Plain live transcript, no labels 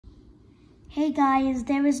Hey guys,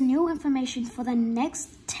 there is new information for the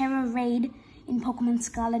next Terra raid in Pokemon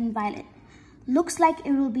Scarlet and Violet. Looks like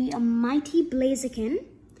it will be a mighty Blaziken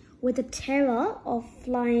with a Terra of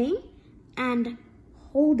flying and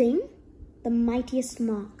holding the mightiest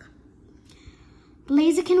mark.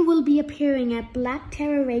 Blaziken will be appearing at Black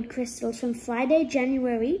Terra raid crystals from Friday,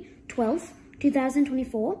 January 12th,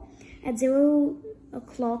 2024 at 0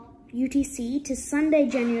 o'clock UTC to Sunday,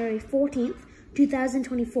 January 14th,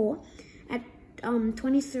 2024 at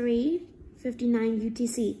 23:59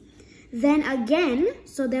 UTC. Then again,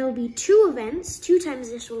 so there will be two events, two times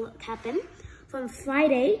this will happen, from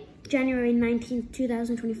Friday, January 19th,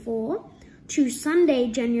 2024 to Sunday,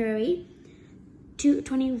 January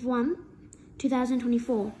 21,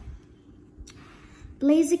 2024.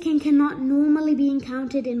 Blaziken cannot normally be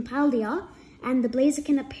encountered in Paldea, and the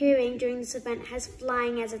Blaziken appearing during this event has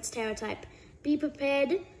flying as its Terra type. Be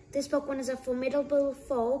prepared. This Pokemon is a formidable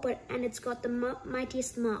foe, and it's got the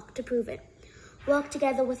mightiest mark to prove it. Work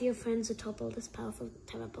together with your friends to topple this powerful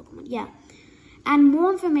Terra Pokemon. Yeah. And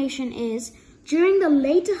more information is, during the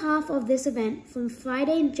later half of this event, from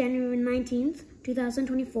Friday, January 19th,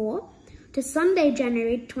 2024, to Sunday,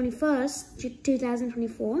 January 21st,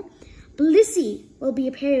 2024, Blissey will be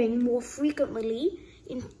appearing more frequently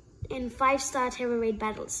in 5-star Terra raid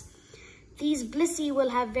battles. These Blissey will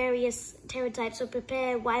have various Terra types, so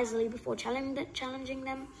prepare wisely before challenging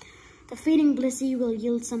them. Defeating Blissey will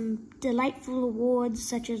yield some delightful rewards,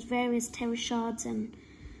 such as various Terra shards and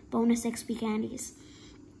bonus XP candies.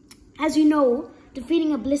 As you know,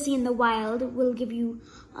 defeating a Blissey in the wild will give you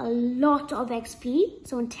a lot of XP.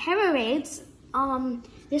 So in Terra raids,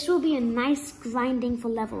 this will be a nice grinding for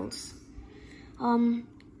levels.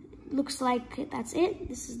 Looks like that's it.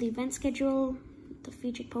 This is the event schedule, the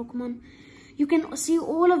featured Pokemon. You can see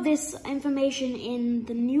all of this information in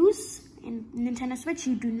the news in Nintendo Switch.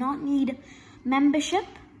 You do not need membership.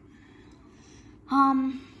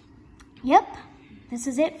 Yep, this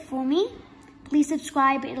is it for me. Please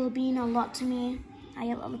subscribe. It'll mean a lot to me.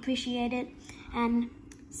 I'll appreciate it. And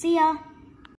see ya.